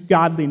produce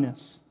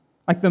godliness.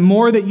 Like the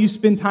more that you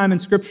spend time in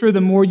Scripture,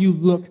 the more you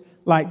look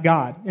like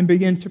God and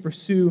begin to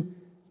pursue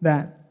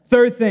that.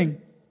 Third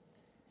thing,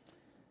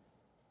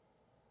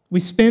 we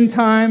spend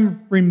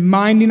time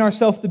reminding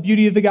ourselves the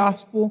beauty of the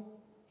gospel,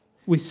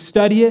 we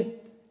study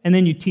it, and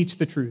then you teach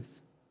the truth.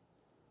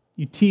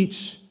 You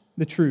teach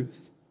the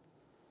truth.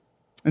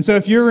 And so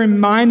if you're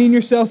reminding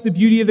yourself the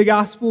beauty of the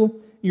gospel,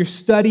 you're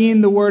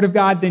studying the Word of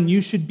God, then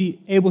you should be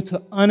able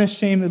to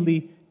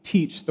unashamedly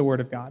teach the Word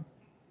of God.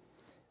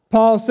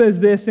 Paul says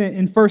this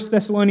in 1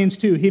 Thessalonians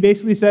 2. He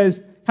basically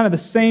says kind of the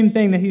same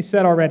thing that he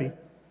said already.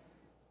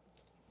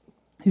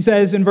 He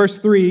says in verse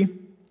 3,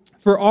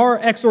 "For our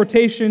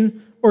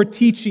exhortation or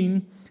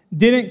teaching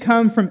didn't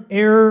come from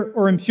error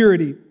or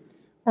impurity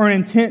or an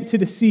intent to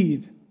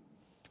deceive.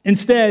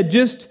 Instead,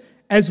 just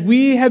as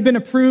we have been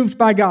approved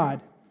by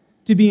God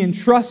to be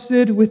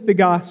entrusted with the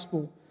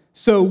gospel,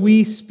 so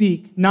we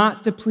speak,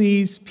 not to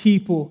please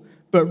people,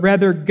 but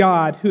rather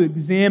God who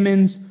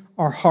examines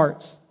our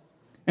hearts."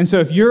 And so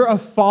if you're a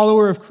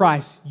follower of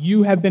Christ,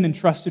 you have been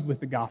entrusted with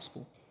the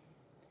gospel.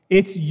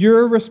 It's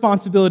your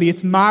responsibility,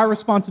 it's my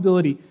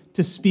responsibility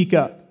to speak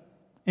up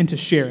and to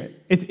share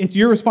it. It's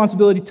your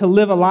responsibility to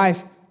live a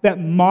life that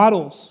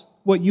models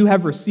what you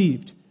have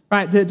received,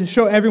 right? To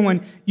show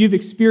everyone you've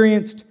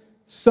experienced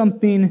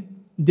something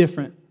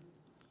different.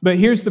 But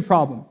here's the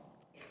problem,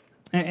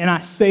 and I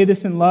say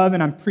this in love,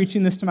 and I'm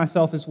preaching this to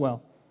myself as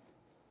well.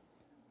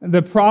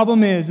 The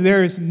problem is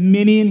there's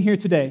many in here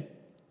today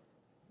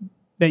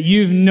that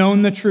you've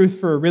known the truth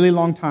for a really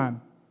long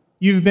time.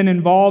 You've been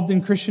involved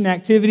in Christian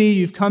activity.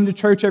 You've come to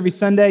church every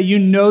Sunday. You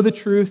know the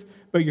truth,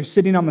 but you're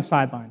sitting on the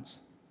sidelines.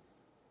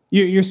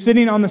 You're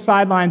sitting on the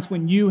sidelines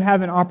when you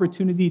have an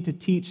opportunity to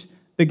teach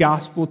the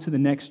gospel to the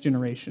next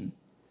generation.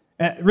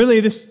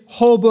 Really, this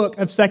whole book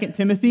of 2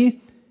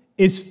 Timothy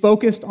is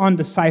focused on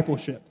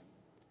discipleship,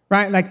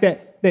 right? Like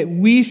that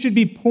we should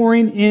be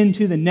pouring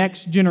into the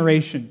next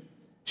generation,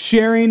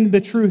 sharing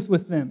the truth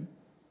with them.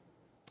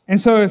 And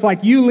so if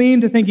like you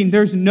lean to thinking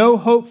there's no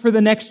hope for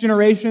the next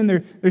generation,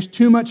 there's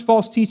too much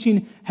false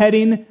teaching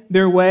heading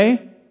their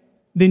way,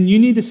 then you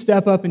need to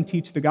step up and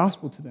teach the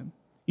gospel to them.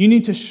 You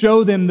need to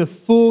show them the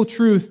full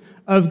truth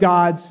of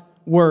God's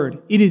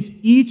word. It is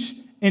each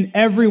and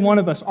every one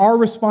of us, our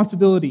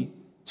responsibility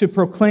to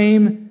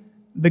proclaim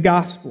the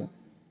gospel.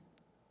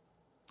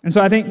 And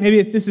so I think maybe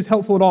if this is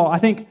helpful at all, I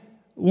think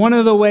one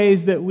of the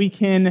ways that we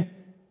can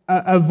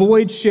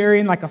avoid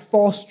sharing like a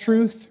false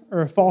truth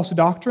or a false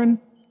doctrine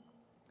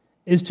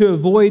is to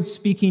avoid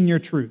speaking your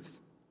truth,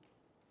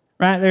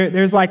 right?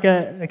 There's like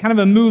a kind of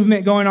a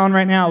movement going on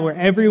right now where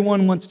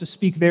everyone wants to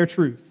speak their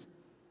truth.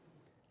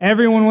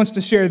 Everyone wants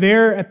to share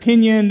their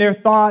opinion, their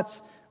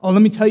thoughts. Oh,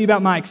 let me tell you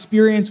about my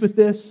experience with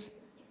this.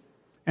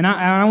 And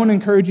I want to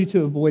encourage you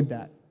to avoid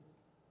that.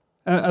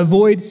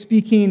 Avoid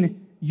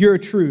speaking your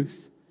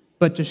truth,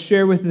 but to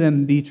share with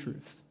them the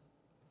truth.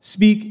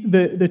 Speak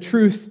the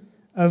truth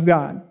of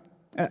God.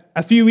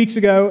 A few weeks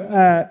ago,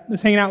 I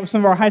was hanging out with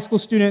some of our high school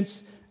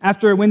students.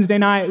 After a Wednesday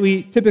night,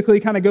 we typically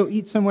kind of go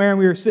eat somewhere, and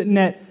we were sitting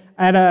at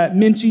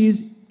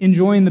Minchie's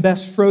enjoying the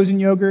best frozen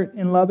yogurt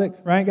in Lubbock,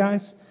 right,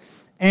 guys?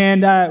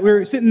 And we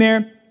were sitting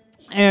there,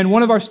 and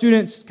one of our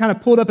students kind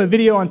of pulled up a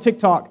video on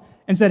TikTok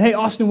and said, "Hey,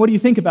 Austin, what do you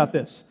think about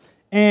this?"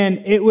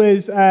 And it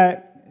was,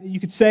 you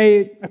could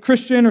say, a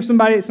Christian or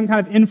somebody, some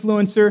kind of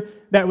influencer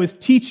that was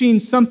teaching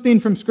something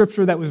from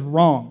Scripture that was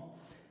wrong.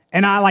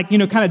 And I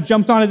kind of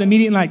jumped on it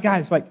immediately, like,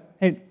 guys,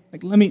 hey,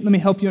 let me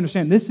help you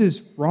understand. This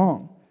is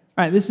wrong.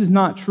 Right, this is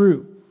not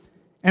true.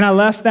 And I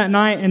left that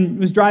night and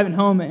was driving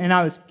home, and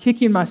I was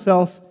kicking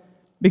myself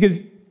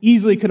because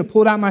easily could have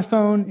pulled out my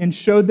phone and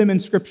showed them in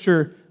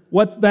Scripture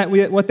what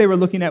they were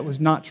looking at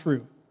was not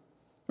true.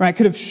 Right,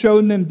 could have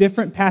shown them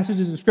different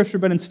passages of Scripture,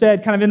 but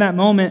instead, kind of in that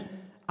moment,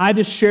 I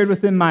just shared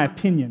with them my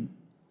opinion,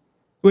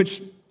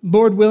 which,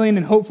 Lord willing,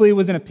 and hopefully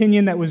was an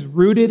opinion that was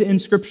rooted in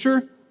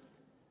Scripture.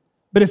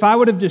 But if I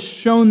would have just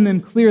shown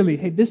them clearly,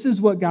 hey, this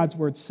is what God's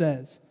Word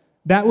says,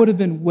 that would have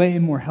been way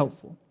more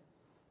helpful.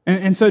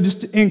 And so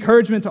just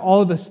encouragement to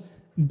all of us,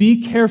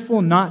 be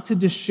careful not to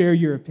just share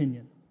your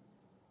opinion.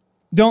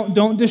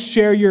 Don't just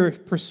share your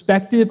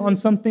perspective on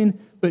something,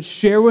 but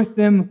share with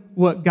them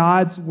what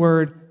God's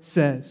Word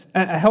says.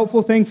 A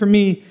helpful thing for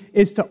me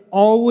is to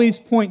always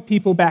point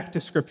people back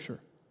to Scripture.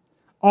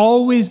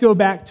 Always go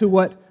back to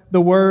what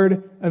the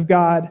Word of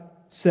God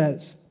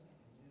says.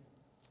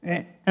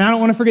 And I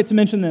don't want to forget to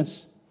mention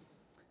this,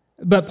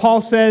 but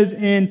Paul says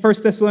in 1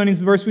 Thessalonians,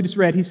 the verse we just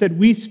read, he said,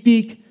 "We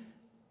speak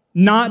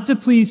not to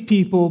please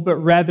people, but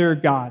rather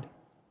God."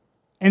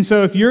 And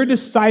so if you're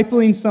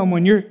discipling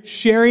someone, you're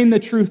sharing the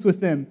truth with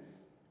them,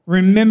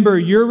 remember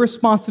your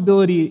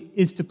responsibility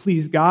is to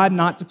please God,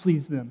 not to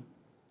please them.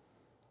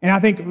 And I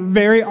think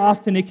very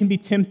often it can be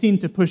tempting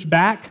to push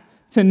back,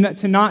 to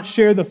not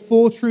share the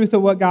full truth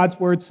of what God's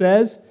Word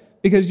says,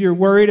 because you're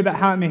worried about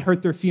how it may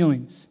hurt their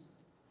feelings.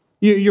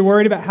 You're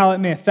worried about how it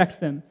may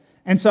affect them.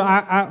 And so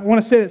I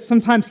want to say that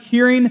sometimes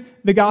hearing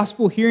the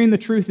gospel, hearing the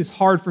truth is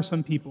hard for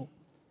some people.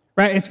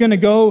 Right? It's going to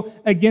go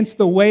against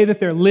the way that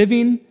they're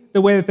living,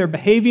 the way that they're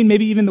behaving,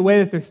 maybe even the way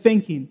that they're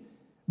thinking,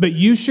 but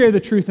you share the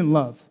truth in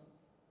love.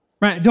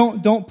 Right?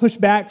 Don't push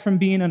back from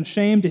being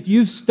unashamed. If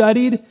you've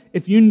studied,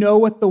 if you know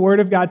what the Word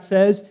of God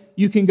says,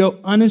 you can go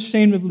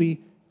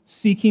unashamedly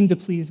seeking to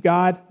please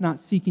God, not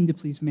seeking to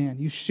please man.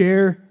 You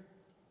share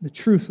the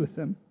truth with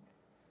them.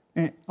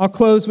 And I'll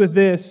close with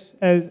this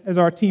as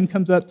our team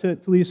comes up to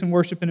lead us in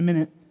worship in a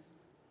minute.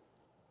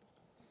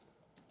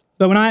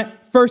 But when I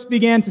first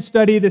began to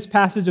study this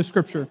passage of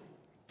Scripture,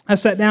 I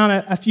sat down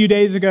a few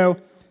days ago,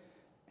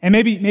 and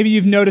maybe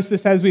you've noticed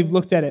this as we've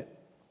looked at it,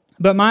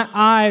 but my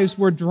eyes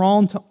were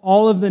drawn to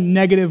all of the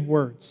negative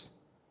words,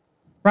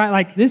 right?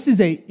 Like, this is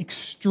an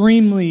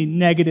extremely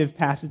negative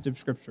passage of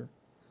Scripture.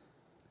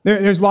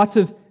 There's lots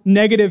of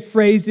negative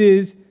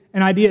phrases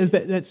and ideas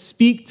that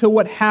speak to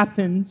what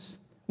happens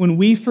when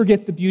we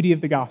forget the beauty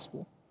of the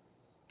gospel.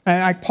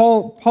 Like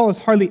Paul is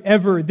hardly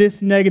ever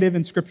this negative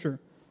in Scripture.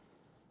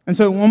 And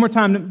so one more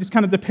time, just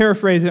kind of to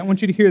paraphrase it, I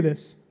want you to hear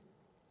this.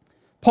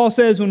 Paul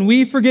says, when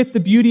we forget the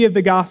beauty of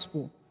the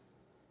gospel,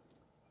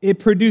 it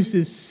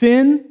produces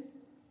sin,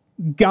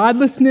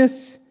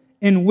 godlessness,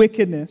 and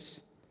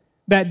wickedness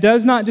that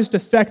does not just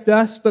affect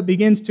us, but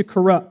begins to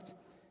corrupt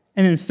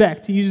and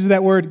infect. He uses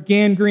that word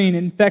gangrene,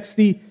 infects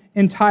the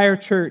entire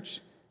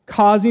church,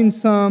 causing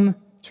some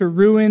to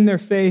ruin their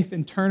faith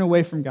and turn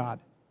away from God.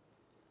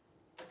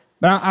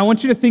 But I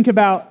want you to think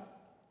about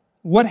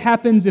what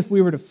happens if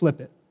we were to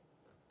flip it.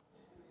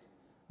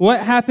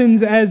 What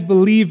happens as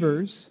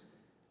believers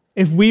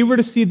if we were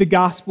to see the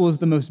gospel as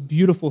the most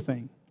beautiful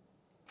thing?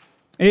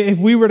 If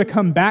we were to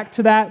come back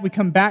to that, we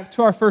come back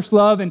to our first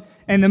love,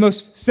 and the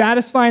most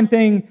satisfying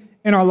thing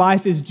in our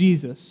life is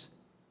Jesus.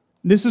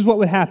 This is what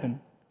would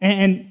happen.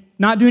 And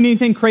not doing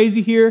anything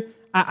crazy here,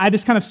 I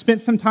just kind of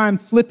spent some time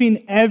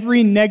flipping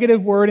every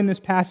negative word in this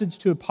passage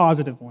to a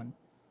positive one.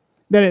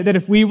 That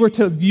if we were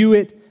to view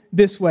it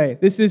this way,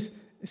 this is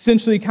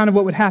essentially kind of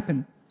what would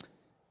happen.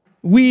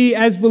 We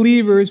as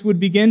believers would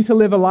begin to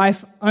live a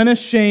life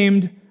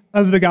unashamed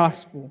of the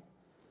gospel.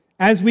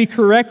 As we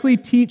correctly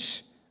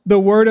teach the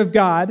Word of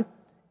God,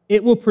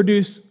 it will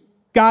produce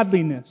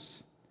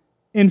godliness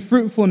and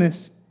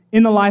fruitfulness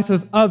in the life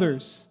of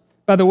others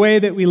by the way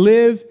that we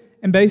live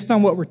and based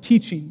on what we're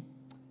teaching.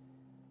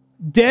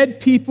 Dead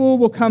people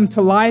will come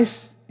to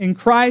life in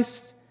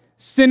Christ.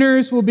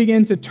 Sinners will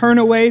begin to turn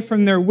away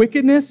from their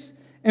wickedness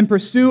and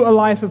pursue a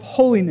life of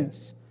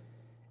holiness.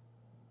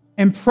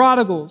 And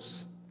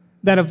prodigals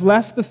that have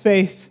left the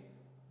faith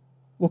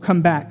will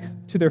come back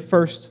to their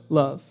first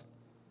love.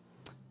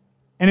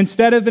 And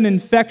instead of an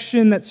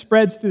infection that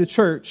spreads through the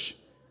church,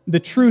 the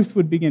truth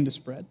would begin to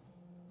spread.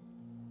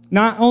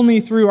 Not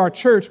only through our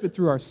church, but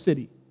through our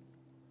city.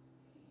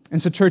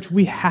 And so, church,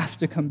 we have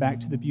to come back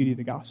to the beauty of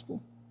the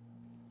gospel.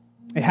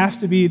 It has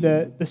to be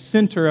the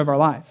center of our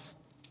life.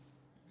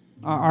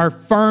 Our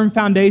firm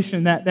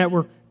foundation that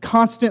we're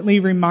constantly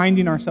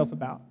reminding ourselves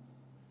about.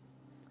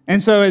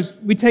 And so as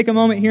we take a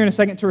moment here in a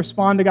second to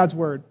respond to God's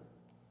word,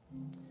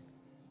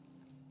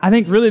 I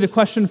think really the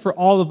question for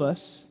all of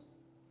us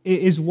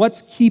is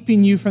what's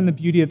keeping you from the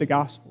beauty of the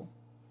gospel?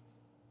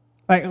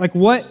 Like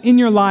what in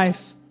your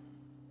life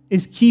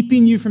is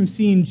keeping you from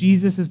seeing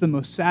Jesus as the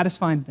most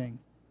satisfying thing?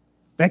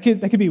 That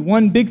could be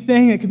one big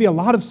thing. It could be a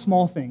lot of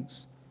small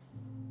things.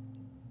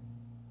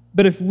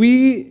 But if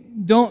we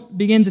don't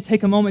begin to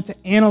take a moment to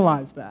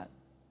analyze that,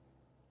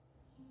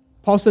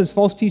 Paul says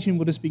false teaching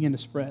will just begin to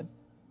spread.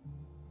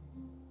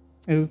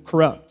 It'll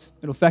corrupt.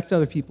 It'll affect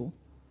other people.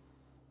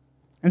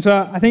 And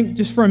so I think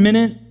just for a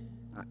minute,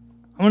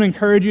 I want to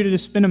encourage you to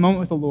just spend a moment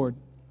with the Lord.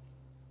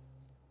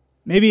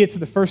 Maybe it's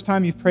the first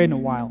time you've prayed in a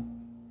while.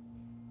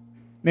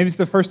 Maybe it's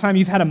the first time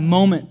you've had a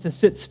moment to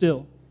sit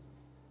still.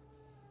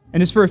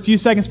 And just for a few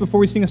seconds before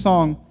we sing a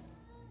song,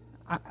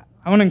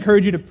 I want to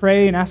encourage you to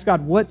pray and ask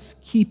God, what's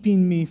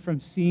keeping me from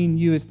seeing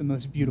you as the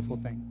most beautiful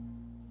thing?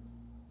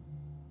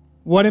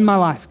 What in my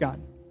life,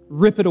 God?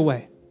 Rip it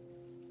away.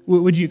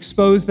 Would you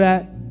expose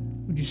that?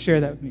 Would you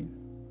share that with me?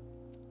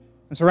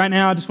 And so right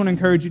now, I just want to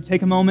encourage you to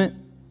take a moment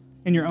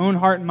in your own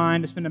heart and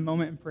mind to spend a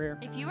moment in prayer.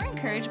 If you were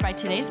encouraged by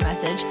today's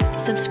message,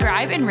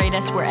 subscribe and rate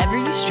us wherever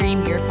you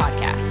stream your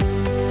podcasts.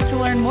 To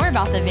learn more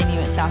about the venue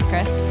at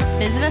Southcrest,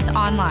 visit us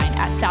online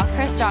at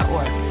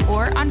southcrest.org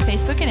or on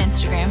Facebook and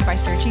Instagram by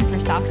searching for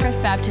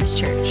Southcrest Baptist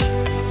Church.